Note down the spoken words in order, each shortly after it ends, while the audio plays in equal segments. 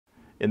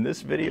In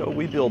this video,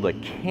 we build a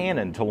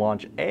cannon to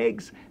launch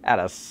eggs at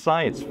a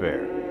science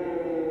fair.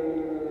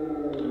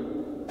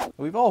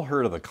 We've all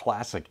heard of the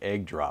classic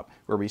egg drop,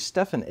 where we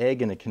stuff an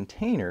egg in a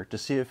container to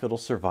see if it'll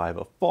survive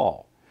a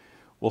fall.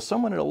 Well,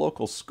 someone at a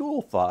local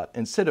school thought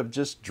instead of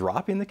just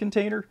dropping the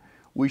container,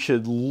 we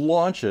should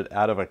launch it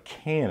out of a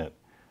cannon.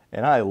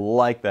 And I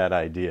like that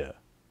idea.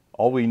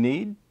 All we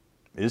need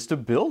is to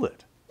build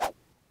it.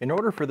 In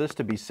order for this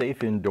to be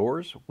safe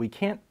indoors, we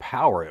can't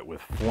power it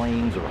with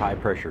flames or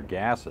high-pressure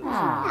gases.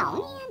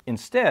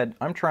 Instead,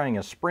 I'm trying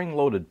a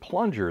spring-loaded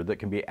plunger that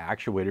can be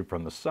actuated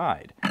from the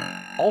side.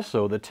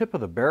 Also, the tip of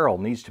the barrel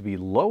needs to be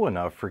low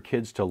enough for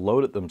kids to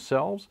load it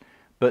themselves,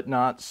 but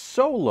not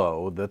so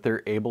low that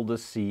they're able to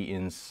see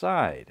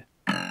inside.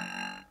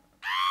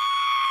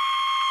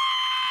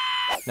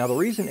 Now, the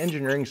reason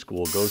engineering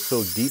school goes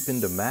so deep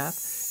into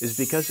math is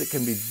because it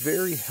can be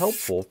very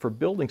helpful for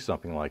building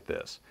something like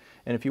this.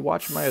 And if you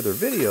watch my other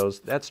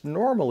videos, that's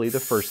normally the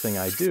first thing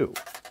I do.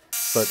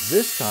 But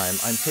this time,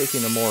 I'm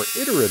taking a more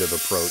iterative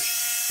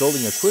approach,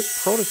 building a quick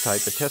prototype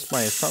to test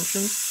my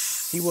assumptions,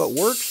 see what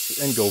works,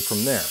 and go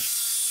from there.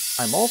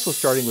 I'm also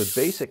starting with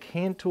basic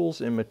hand tools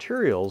and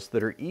materials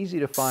that are easy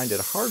to find at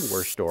a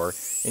hardware store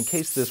in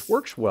case this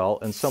works well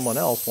and someone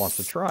else wants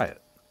to try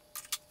it.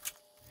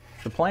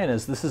 The plan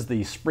is this is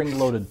the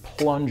spring-loaded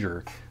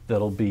plunger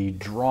that'll be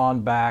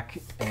drawn back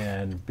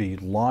and be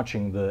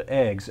launching the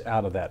eggs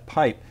out of that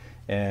pipe.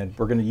 And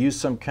we're going to use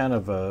some kind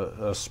of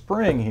a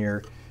spring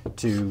here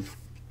to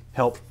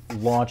help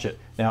launch it.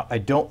 Now, I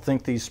don't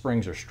think these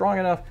springs are strong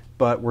enough,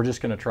 but we're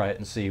just going to try it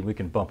and see. We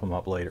can bump them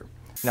up later.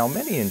 Now,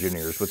 many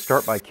engineers would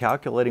start by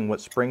calculating what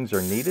springs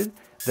are needed,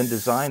 then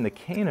design the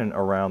cannon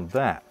around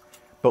that.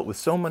 But with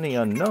so many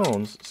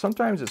unknowns,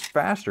 sometimes it's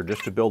faster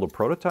just to build a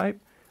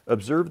prototype,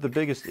 observe the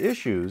biggest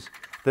issues,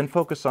 then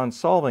focus on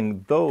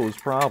solving those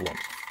problems.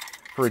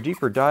 For a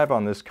deeper dive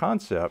on this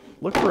concept,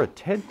 look for a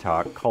TED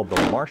Talk called the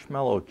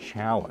Marshmallow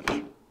Challenge.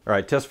 All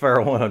right, test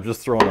fire one, I'm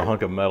just throwing a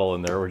hunk of metal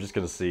in there. We're just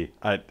gonna see.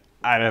 I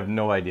have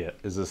no idea.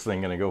 Is this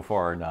thing gonna go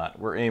far or not?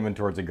 We're aiming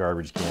towards a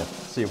garbage can.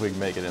 See if we can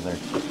make it in there.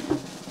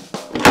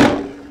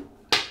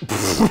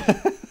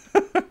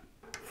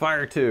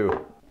 Fire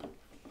two.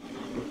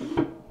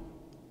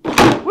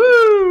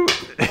 Woo!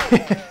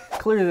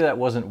 Clearly that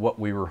wasn't what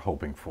we were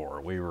hoping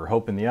for. We were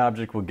hoping the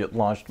object would get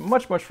launched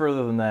much, much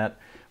further than that,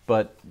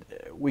 but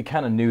we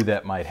kind of knew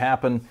that might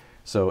happen.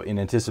 So in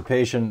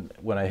anticipation,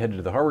 when I headed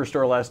to the hardware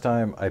store last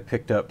time, I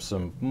picked up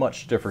some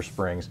much stiffer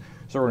springs.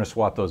 So we're going to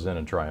swap those in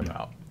and try them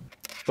out.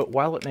 But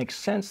while it makes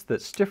sense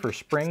that stiffer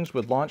springs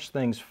would launch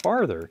things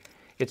farther,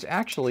 it's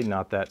actually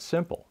not that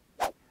simple.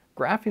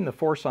 Graphing the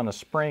force on a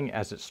spring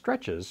as it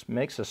stretches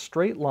makes a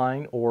straight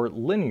line or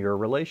linear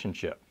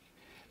relationship.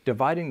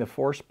 Dividing the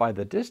force by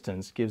the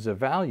distance gives a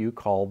value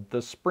called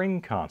the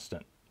spring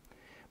constant.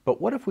 But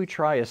what if we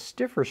try a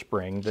stiffer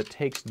spring that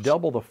takes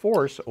double the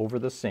force over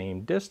the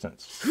same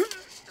distance?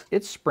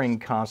 Its spring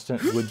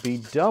constant would be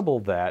double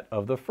that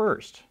of the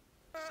first.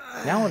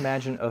 Now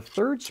imagine a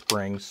third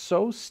spring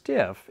so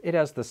stiff it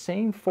has the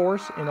same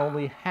force in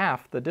only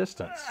half the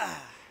distance.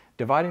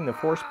 Dividing the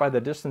force by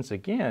the distance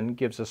again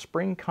gives a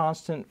spring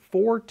constant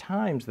 4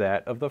 times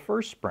that of the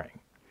first spring.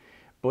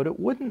 But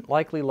it wouldn't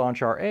likely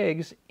launch our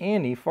eggs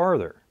any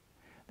farther.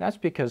 That's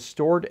because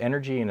stored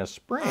energy in a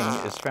spring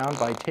is found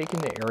by taking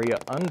the area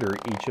under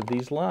each of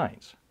these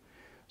lines.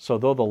 So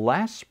though the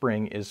last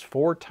spring is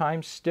 4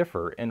 times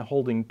stiffer and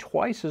holding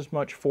twice as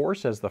much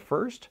force as the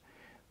first,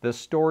 the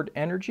stored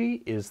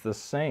energy is the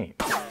same.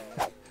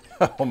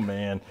 Oh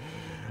man,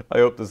 I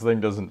hope this thing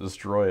doesn't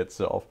destroy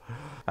itself.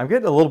 I'm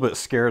getting a little bit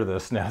scared of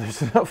this now.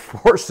 There's enough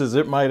forces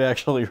it might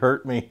actually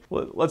hurt me.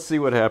 Let's see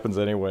what happens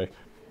anyway.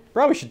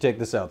 Probably should take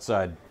this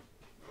outside.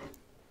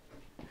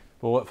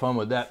 But what fun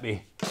would that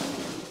be?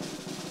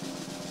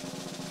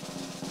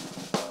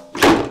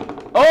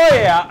 Oh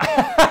yeah!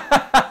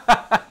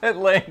 It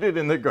landed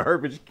in the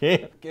garbage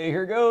can. Okay,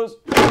 here goes.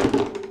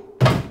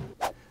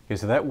 Okay,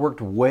 so that worked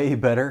way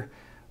better,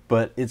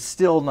 but it's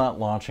still not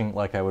launching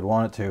like I would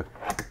want it to.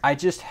 I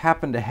just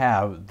happen to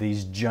have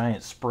these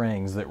giant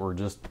springs that were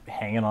just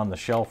hanging on the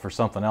shelf or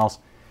something else.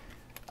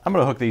 I'm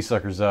gonna hook these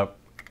suckers up.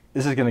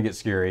 This is gonna get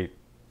scary.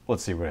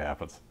 Let's see what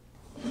happens.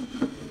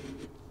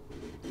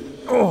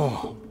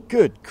 Oh,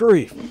 good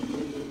grief.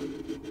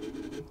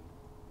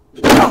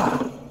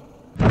 Ah.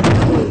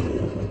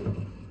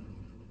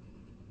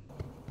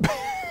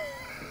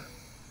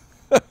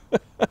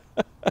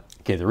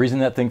 Okay, the reason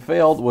that thing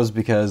failed was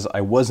because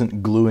I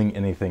wasn't gluing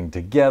anything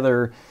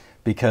together,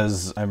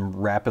 because I'm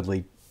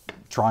rapidly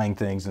trying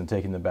things and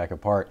taking them back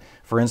apart.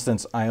 For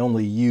instance, I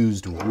only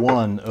used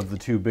one of the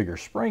 2 bigger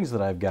springs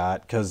that I've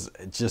got because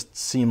it just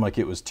seemed like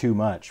it was too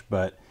much.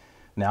 But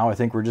now I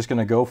think we're just going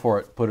to go for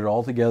it, put it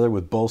all together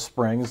with both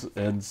springs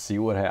and see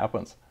what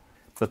happens.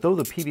 But though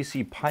the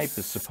PVC pipe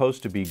is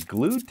supposed to be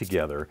glued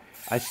together,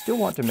 I still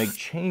want to make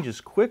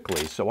changes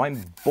quickly, so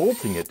I'm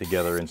bolting it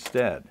together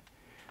instead.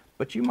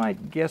 But you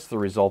might guess the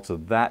results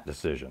of that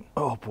decision.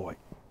 Oh boy,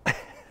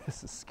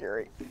 this is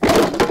scary.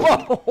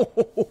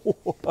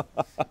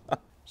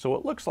 So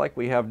it looks like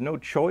we have no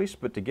choice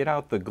but to get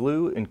out the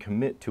glue and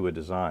commit to a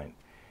design.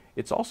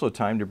 It's also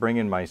time to bring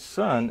in my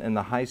son and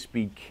the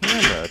high-speed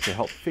camera to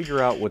help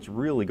figure out what's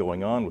really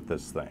going on with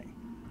this thing.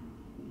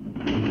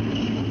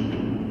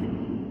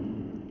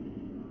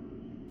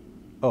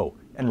 Oh,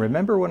 and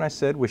remember when I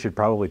said we should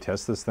probably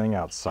test this thing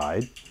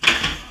outside?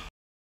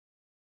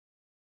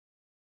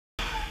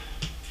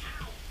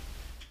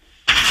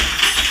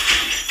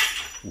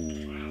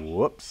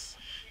 Whoops.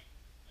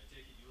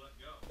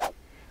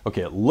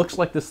 Okay, it looks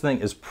like this thing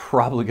is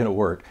probably going to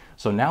work.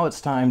 So now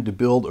it's time to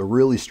build a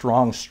really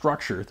strong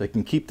structure that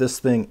can keep this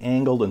thing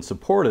angled and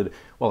supported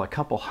while a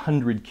couple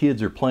hundred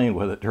kids are playing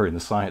with it during the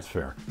science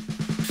fair.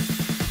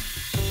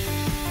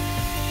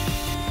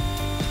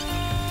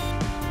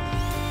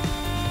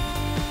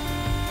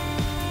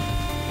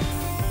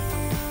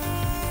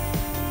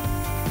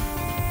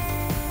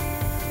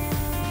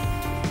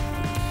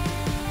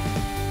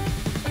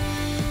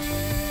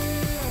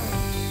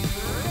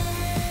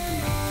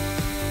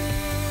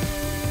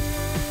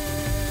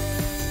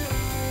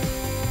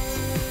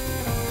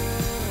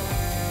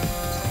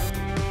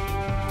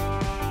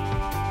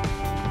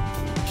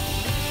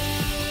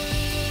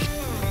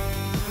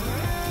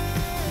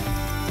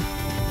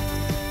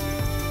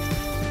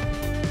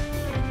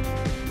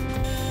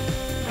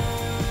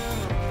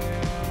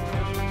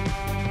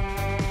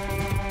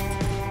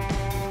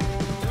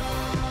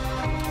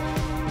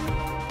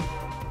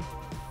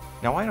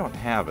 Now I don't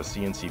have a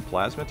CNC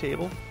plasma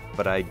table,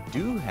 but I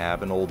do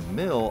have an old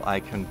mill I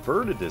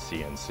converted to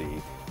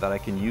CNC that I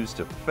can use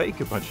to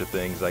fake a bunch of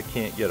things I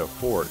can't yet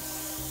afford.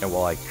 And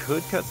while I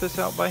could cut this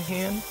out by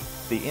hand,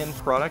 the end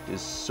product is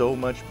so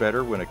much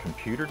better when a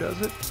computer does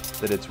it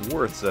that it's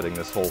worth setting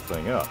this whole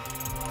thing up.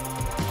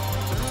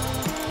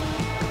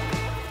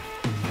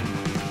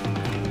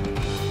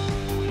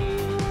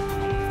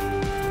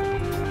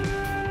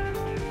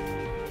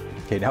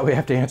 Okay, now we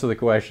have to answer the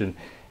question,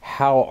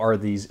 how are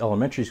these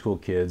elementary school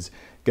kids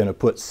going to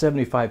put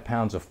 75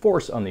 pounds of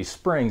force on these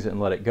springs and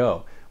let it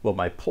go? Well,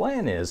 my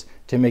plan is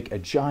to make a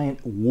giant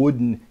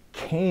wooden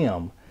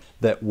cam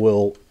that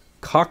will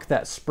cock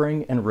that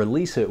spring and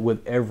release it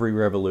with every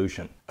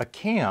revolution. A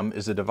cam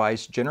is a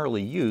device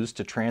generally used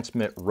to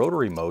transmit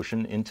rotary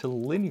motion into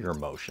linear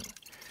motion.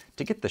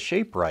 To get the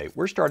shape right,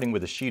 we're starting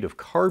with a sheet of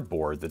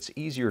cardboard that's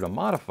easier to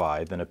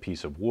modify than a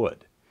piece of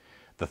wood.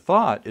 The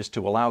thought is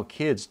to allow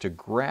kids to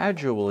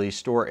gradually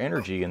store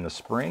energy in the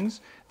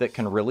springs that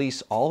can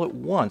release all at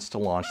once to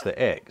launch the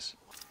eggs.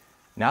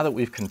 Now that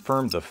we've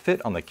confirmed the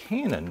fit on the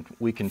cannon,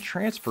 we can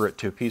transfer it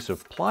to a piece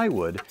of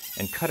plywood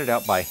and cut it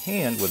out by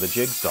hand with a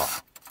jigsaw.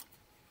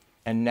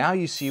 And now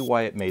you see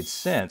why it made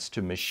sense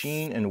to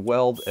machine and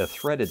weld a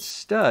threaded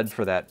stud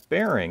for that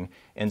bearing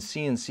and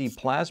CNC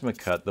plasma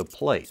cut the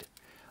plate.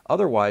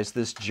 Otherwise,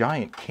 this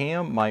giant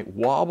cam might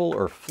wobble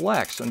or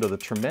flex under the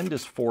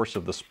tremendous force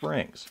of the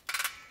springs.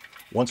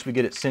 Once we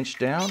get it cinched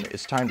down,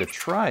 it's time to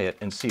try it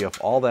and see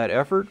if all that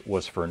effort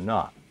was for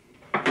naught.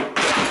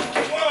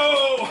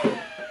 Whoa!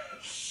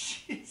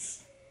 Jeez.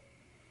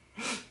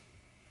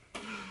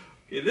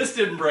 Okay, this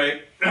didn't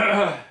break.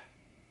 That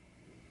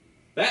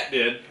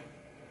did.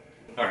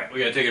 All right, we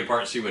gotta take it apart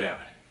and see what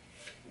happened.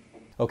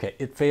 Okay,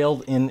 it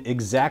failed in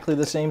exactly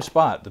the same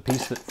spot. The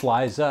piece that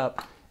flies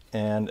up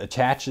and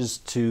attaches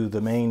to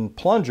the main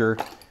plunger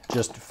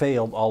just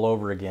failed all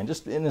over again,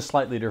 just in a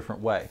slightly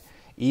different way.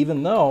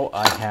 Even though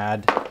I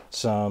had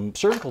some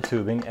surgical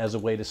tubing as a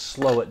way to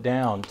slow it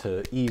down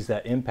to ease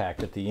that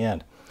impact at the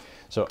end.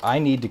 So I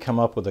need to come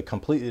up with a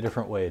completely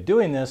different way of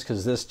doing this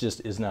because this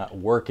just is not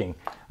working.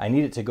 I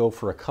need it to go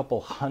for a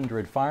couple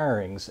hundred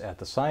firings at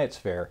the science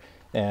fair,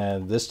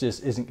 and this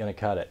just isn't going to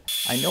cut it.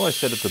 I know I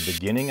said at the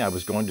beginning I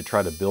was going to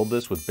try to build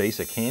this with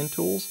basic hand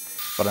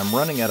tools, but I'm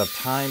running out of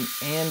time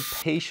and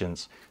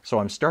patience, so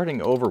I'm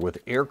starting over with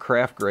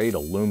aircraft grade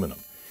aluminum.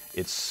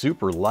 It's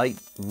super light,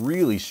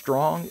 really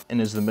strong, and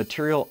is the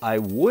material I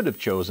would have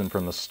chosen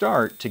from the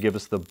start to give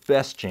us the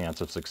best chance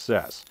of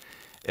success.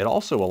 It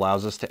also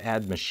allows us to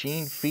add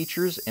machine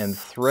features and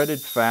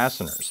threaded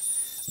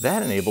fasteners.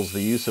 That enables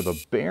the use of a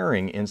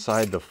bearing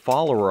inside the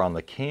follower on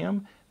the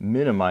cam,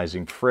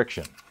 minimizing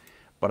friction.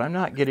 But I'm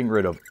not getting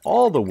rid of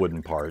all the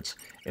wooden parts.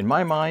 In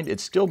my mind, it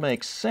still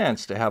makes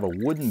sense to have a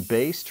wooden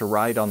base to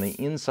ride on the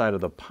inside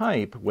of the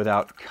pipe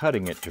without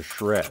cutting it to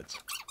shreds.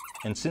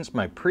 And since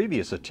my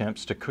previous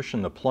attempts to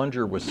cushion the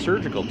plunger with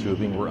surgical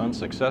tubing were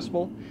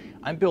unsuccessful,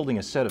 I'm building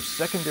a set of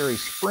secondary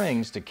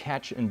springs to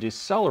catch and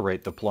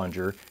decelerate the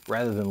plunger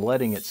rather than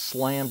letting it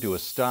slam to a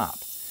stop.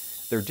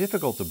 They're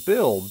difficult to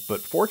build,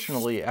 but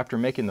fortunately after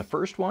making the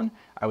first one,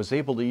 I was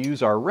able to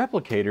use our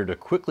replicator to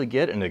quickly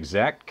get an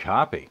exact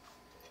copy.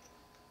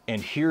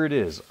 And here it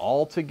is,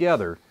 all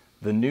together,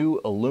 the new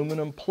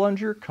aluminum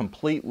plunger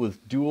complete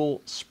with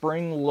dual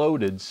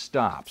spring-loaded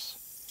stops.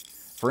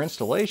 For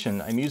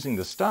installation, I'm using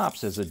the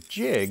stops as a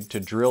jig to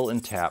drill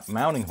and tap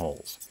mounting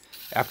holes.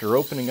 After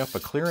opening up a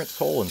clearance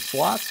hole and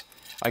slots,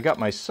 I got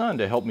my son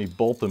to help me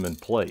bolt them in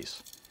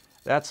place.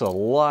 That's a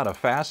lot of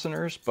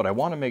fasteners, but I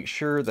want to make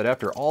sure that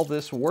after all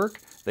this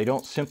work, they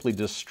don't simply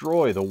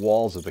destroy the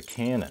walls of the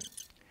cannon.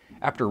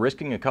 After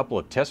risking a couple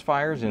of test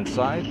fires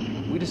inside,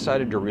 we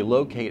decided to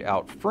relocate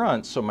out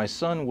front so my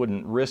son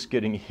wouldn't risk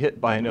getting hit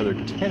by another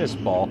tennis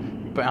ball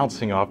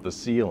bouncing off the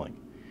ceiling.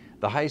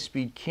 The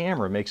high-speed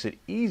camera makes it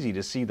easy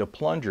to see the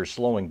plunger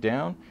slowing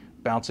down,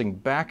 bouncing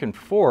back and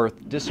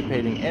forth,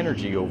 dissipating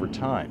energy over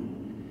time.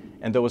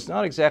 And though it's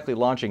not exactly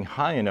launching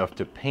high enough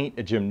to paint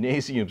a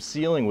gymnasium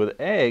ceiling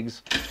with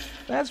eggs,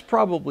 that's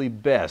probably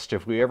best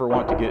if we ever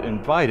want to get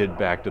invited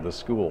back to the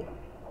school.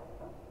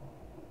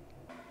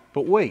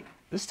 But wait,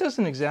 this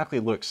doesn't exactly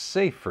look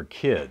safe for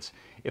kids.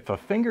 If a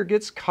finger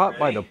gets caught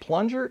by the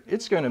plunger,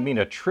 it's going to mean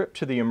a trip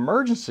to the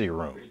emergency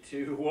room. 3,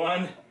 2,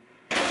 1.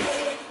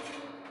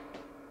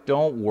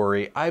 Don't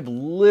worry, I've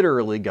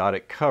literally got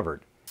it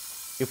covered.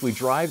 If we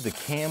drive the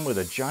cam with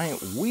a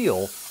giant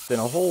wheel, then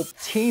a whole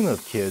team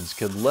of kids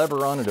could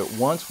lever on it at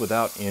once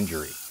without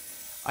injury.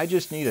 I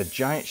just need a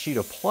giant sheet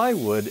of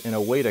plywood and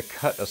a way to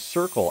cut a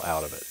circle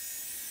out of it.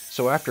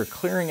 So after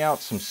clearing out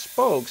some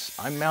spokes,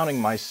 I'm mounting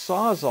my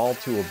Sawzall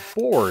to a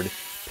board,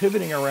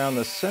 pivoting around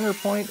the center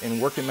point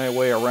and working my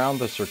way around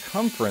the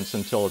circumference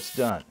until it's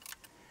done.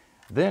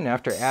 Then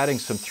after adding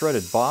some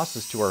threaded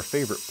bosses to our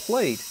favorite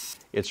plate,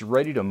 it's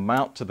ready to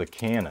mount to the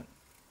cannon.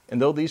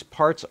 And though these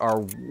parts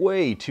are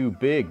way too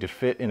big to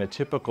fit in a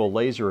typical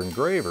laser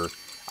engraver,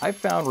 I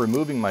found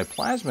removing my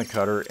plasma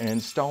cutter and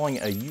installing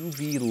a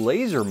UV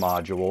laser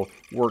module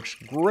works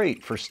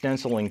great for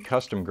stenciling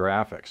custom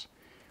graphics.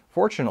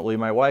 Fortunately,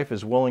 my wife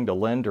is willing to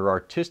lend her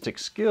artistic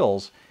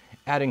skills,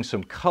 adding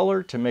some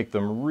color to make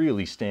them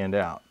really stand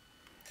out.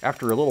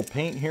 After a little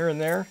paint here and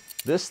there,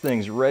 this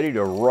thing's ready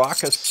to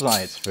rock a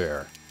science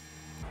fair.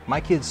 My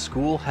kid's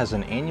school has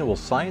an annual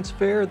science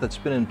fair that's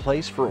been in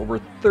place for over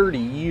 30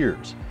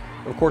 years.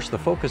 Of course, the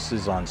focus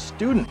is on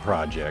student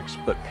projects,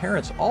 but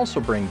parents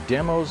also bring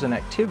demos and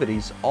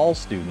activities all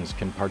students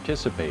can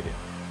participate in.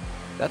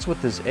 That's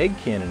what this egg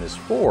cannon is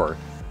for,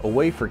 a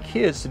way for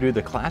kids to do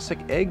the classic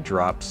egg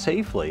drop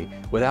safely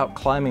without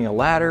climbing a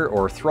ladder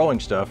or throwing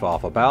stuff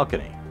off a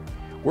balcony.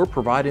 We're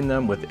providing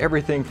them with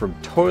everything from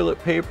toilet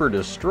paper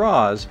to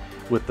straws,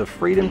 with the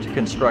freedom to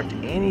construct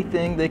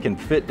anything they can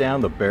fit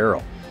down the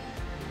barrel.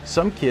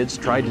 Some kids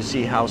tried to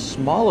see how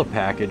small a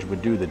package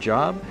would do the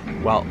job,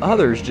 while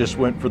others just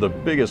went for the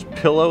biggest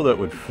pillow that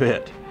would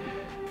fit.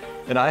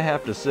 And I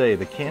have to say,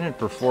 the cannon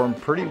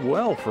performed pretty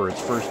well for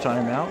its first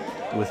time out,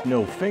 with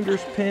no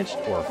fingers pinched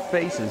or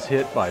faces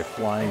hit by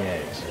flying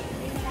eggs.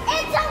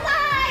 It's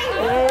alive!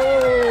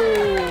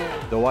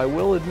 Oh! Though I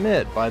will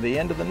admit, by the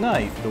end of the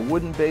night, the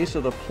wooden base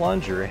of the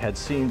plunger had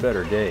seen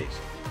better days.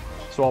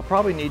 So I'll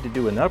probably need to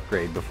do an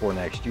upgrade before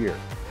next year.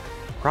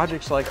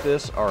 Projects like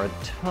this are a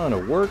ton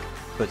of work,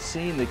 but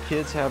seeing the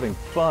kids having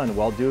fun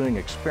while doing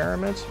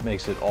experiments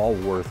makes it all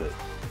worth it.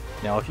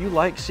 Now, if you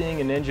like seeing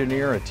an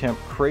engineer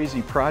attempt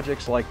crazy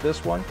projects like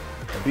this one,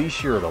 be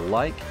sure to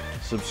like,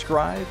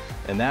 subscribe,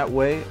 and that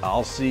way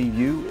I'll see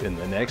you in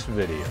the next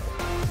video.